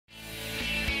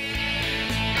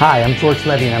Hi, I'm George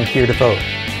Levy and I'm here to vote.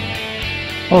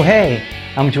 Oh hey,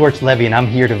 I'm George Levy and I'm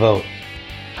here to vote.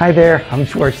 Hi there, I'm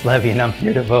George Levy and I'm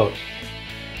here to vote.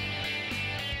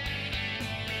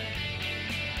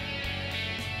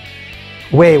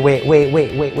 Wait.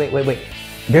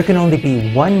 There can only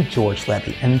be one George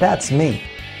Levy, and that's me.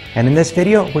 And in this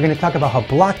video, we're going to talk about how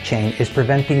blockchain is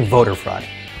preventing voter fraud.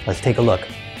 Let's take a look.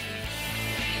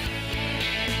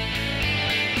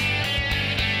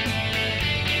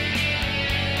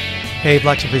 Hey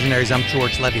blockchain visionaries, I'm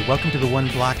George Levy. Welcome to the One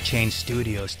Blockchain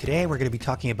Studios. Today we're going to be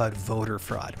talking about voter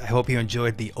fraud. I hope you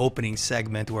enjoyed the opening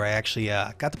segment where I actually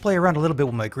got to play around a little bit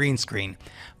with my green screen.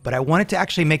 But I wanted to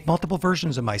actually make multiple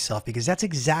versions of myself because that's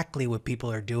exactly what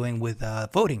people are doing with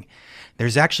voting.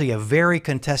 There's actually a very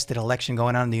contested election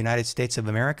going on in the United States of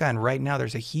America, and right now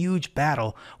there's a huge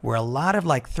battle where a lot of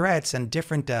threats and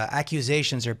different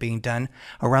accusations are being done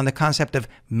around the concept of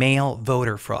mail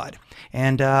voter fraud.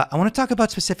 And I want to talk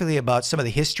about specifically about some of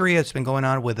the history that's been going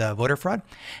on with voter fraud.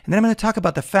 And then I'm going to talk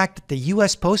about the fact that the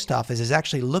U.S. Post Office is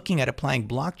actually looking at applying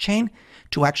blockchain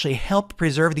to actually help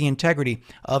preserve the integrity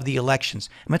of the elections.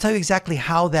 I'm going to tell you exactly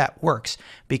how that works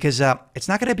because it's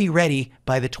not going to be ready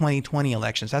by the 2020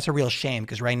 elections. That's a real shame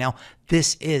because right now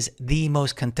this is the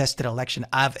most contested election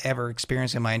I've ever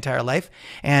experienced in my entire life.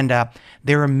 And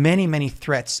there are many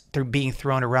threats being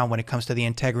thrown around when it comes to the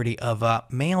integrity of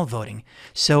mail voting.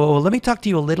 So let me talk to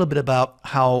you a little bit about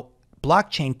how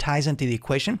blockchain ties into the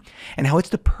equation and how it's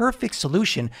the perfect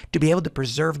solution to be able to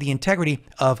preserve the integrity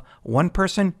of one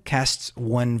person casts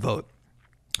one vote.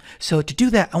 So to do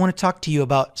that, I want to talk to you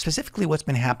about specifically what's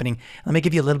been happening. Let me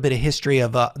give you a little bit of history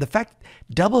of the fact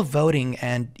double voting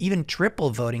and even triple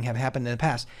voting have happened in the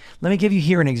past. Let me give you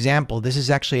here an example. This is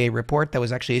actually a report that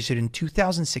was actually issued in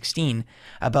 2016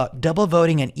 about double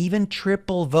voting and even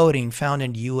triple voting found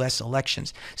in U.S.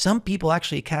 elections. Some people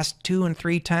actually cast 2 and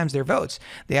 3 times their votes.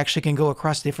 They actually can go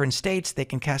across different states. They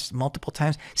can cast multiple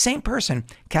times. Same person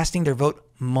casting their vote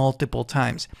multiple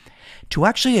times. To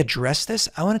actually address this,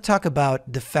 I want to talk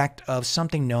about the fact of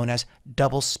something known as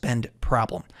double spend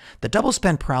problem. The double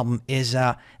spend problem is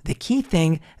the key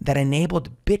thing that enabled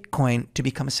Bitcoin to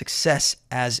become a success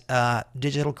as a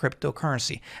digital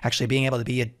cryptocurrency, actually being able to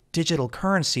be a digital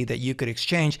currency that you could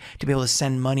exchange to be able to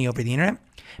send money over the internet,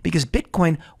 because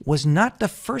Bitcoin was not the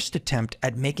first attempt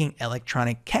at making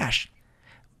electronic cash,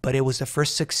 but it was the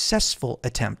first successful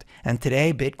attempt. And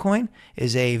today, Bitcoin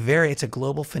is it's a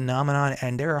global phenomenon,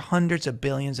 and there are hundreds of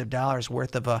billions of dollars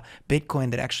worth of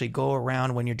Bitcoin that actually go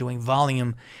around when you're doing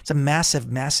volume. It's a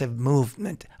massive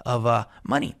movement of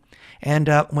money. And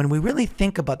when we really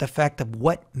think about the fact of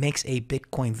what makes a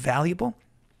Bitcoin valuable,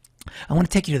 I want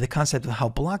to take you to the concept of how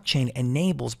blockchain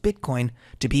enables Bitcoin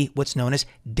to be what's known as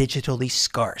digitally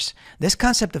scarce. This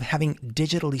concept of having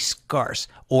digitally scarce,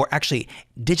 or actually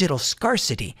digital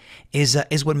scarcity, is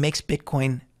what makes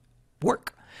Bitcoin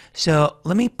work. So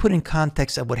let me put in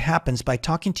context of what happens by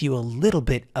talking to you a little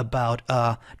bit about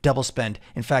double spend.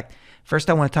 In fact, first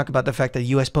I want to talk about the fact that the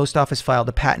U.S. Post Office filed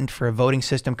a patent for a voting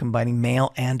system combining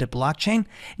mail and a blockchain.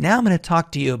 Now I'm going to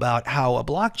talk to you about how a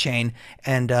blockchain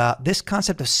and this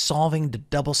concept of solving the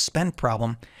double spend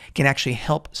problem can actually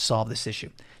help solve this issue.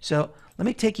 So let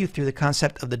me take you through the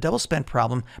concept of the double spend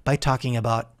problem by talking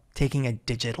about taking a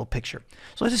digital picture.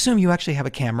 So let's assume you actually have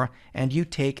a camera and you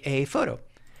take a photo.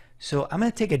 So I'm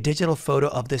going to take a digital photo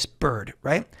of this bird,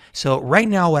 right? So right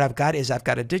now what I've got is I've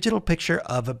got a digital picture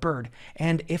of a bird.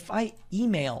 And if I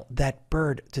email that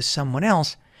bird to someone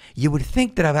else, you would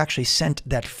think that I've actually sent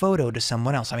that photo to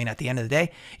someone else. I mean, at the end of the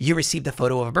day, you received a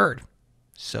photo of a bird.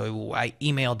 So I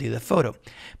emailed you the photo.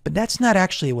 But that's not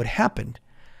actually what happened.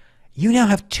 You now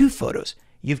have 2 photos.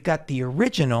 You've got the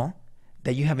original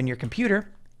that you have in your computer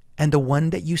and the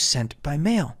one that you sent by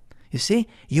mail. You see,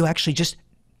 you actually just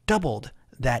doubled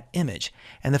that image.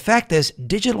 And the fact is,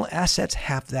 digital assets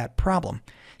have that problem.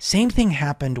 Same thing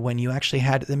happened when you actually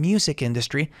had the music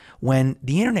industry, when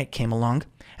the internet came along,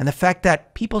 and the fact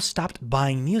that people stopped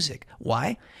buying music.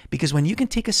 Why? Because when you can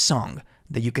take a song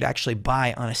that you could actually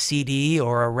buy on a CD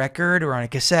or a record or on a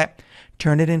cassette,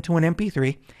 turn it into an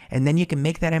MP3, and then you can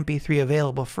make that MP3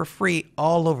 available for free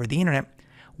all over the internet,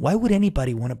 why would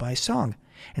anybody want to buy a song?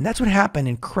 And that's what happened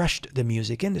and crushed the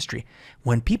music industry.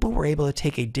 When people were able to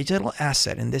take a digital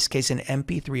asset, in this case an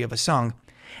MP3 of a song,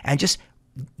 and just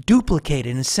duplicate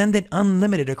it and send it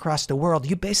unlimited across the world,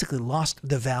 you basically lost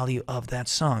the value of that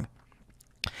song.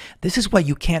 This is why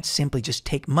you can't simply just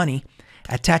take money,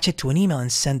 attach it to an email,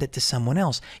 and send it to someone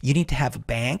else. You need to have a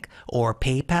bank or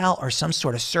PayPal or some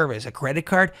sort of service, a credit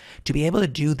card, to be able to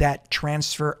do that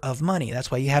transfer of money.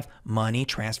 That's why you have money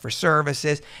transfer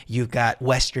services. You've got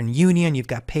Western Union, you've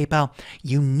got PayPal.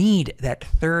 You need that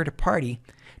third party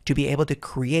to be able to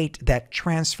create that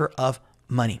transfer of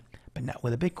money, but not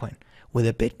with a Bitcoin. With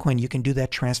a Bitcoin, you can do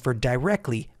that transfer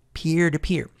directly,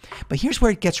 peer-to-peer. But here's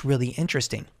where it gets really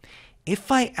interesting.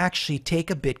 If I actually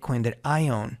take a Bitcoin that I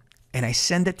own and I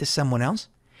send it to someone else,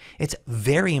 it's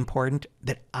very important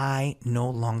that I no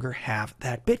longer have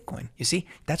that Bitcoin. You see,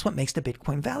 that's what makes the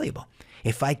Bitcoin valuable.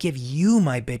 If I give you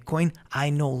my Bitcoin, I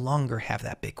no longer have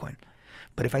that Bitcoin.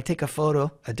 But if I take a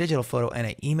photo, a digital photo, and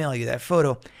I email you that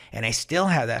photo, and I still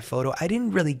have that photo, I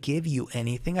didn't really give you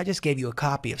anything. I just gave you a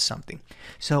copy of something.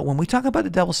 So when we talk about the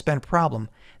double spend problem,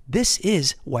 this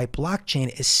is why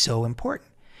blockchain is so important.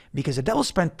 Because a double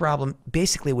spend problem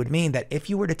basically would mean that if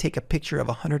you were to take a picture of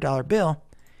a $100 bill,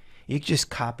 you could just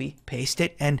copy, paste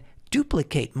it, and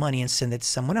duplicate money and send it to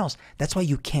someone else. That's why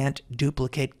you can't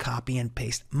duplicate, copy, and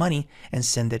paste money and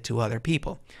send it to other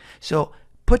people. So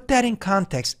put that in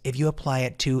context if you apply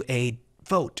it to a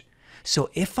vote. So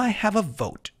if I have a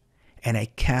vote and I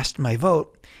cast my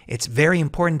vote, it's very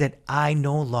important that I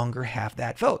no longer have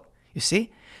that vote. You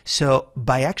see? So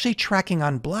by actually tracking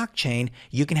on blockchain,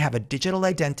 you can have a digital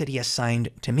identity assigned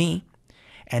to me,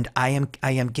 and I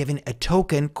am given a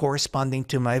token corresponding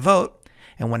to my vote.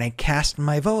 And when I cast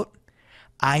my vote,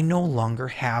 I no longer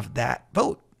have that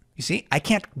vote. You see, I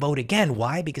can't vote again.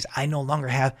 Why? Because I no longer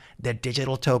have the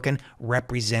digital token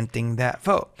representing that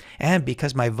vote. And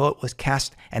because my vote was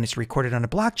cast and it's recorded on a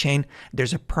blockchain,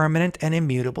 there's a permanent and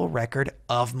immutable record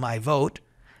of my vote,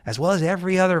 as well as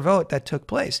every other vote that took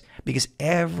place, because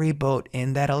every vote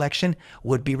in that election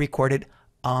would be recorded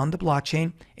on the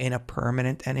blockchain in a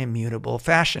permanent and immutable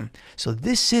fashion. So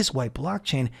this is why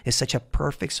blockchain is such a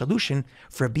perfect solution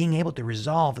for being able to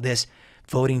resolve this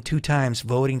voting 2 times,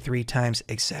 voting 3 times,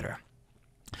 etc.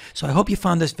 So I hope you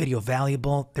found this video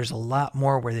valuable. There's a lot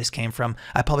more where this came from.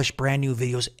 I publish brand new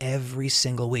videos every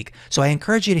single week. So I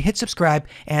encourage you to hit subscribe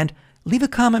and leave a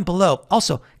comment below.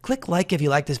 Also, click like if you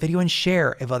like this video and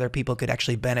share if other people could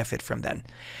actually benefit from that.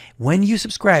 When you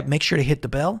subscribe, make sure to hit the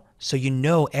bell so you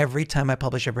know every time I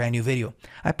publish a brand new video.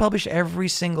 I publish every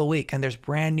single week and there's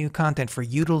brand new content for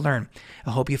you to learn.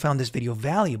 I hope you found this video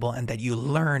valuable and that you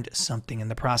learned something in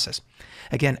the process.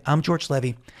 Again, I'm George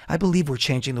Levy. I believe we're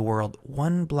changing the world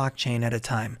one blockchain at a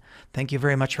time. Thank you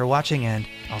very much for watching, and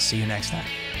I'll see you next time.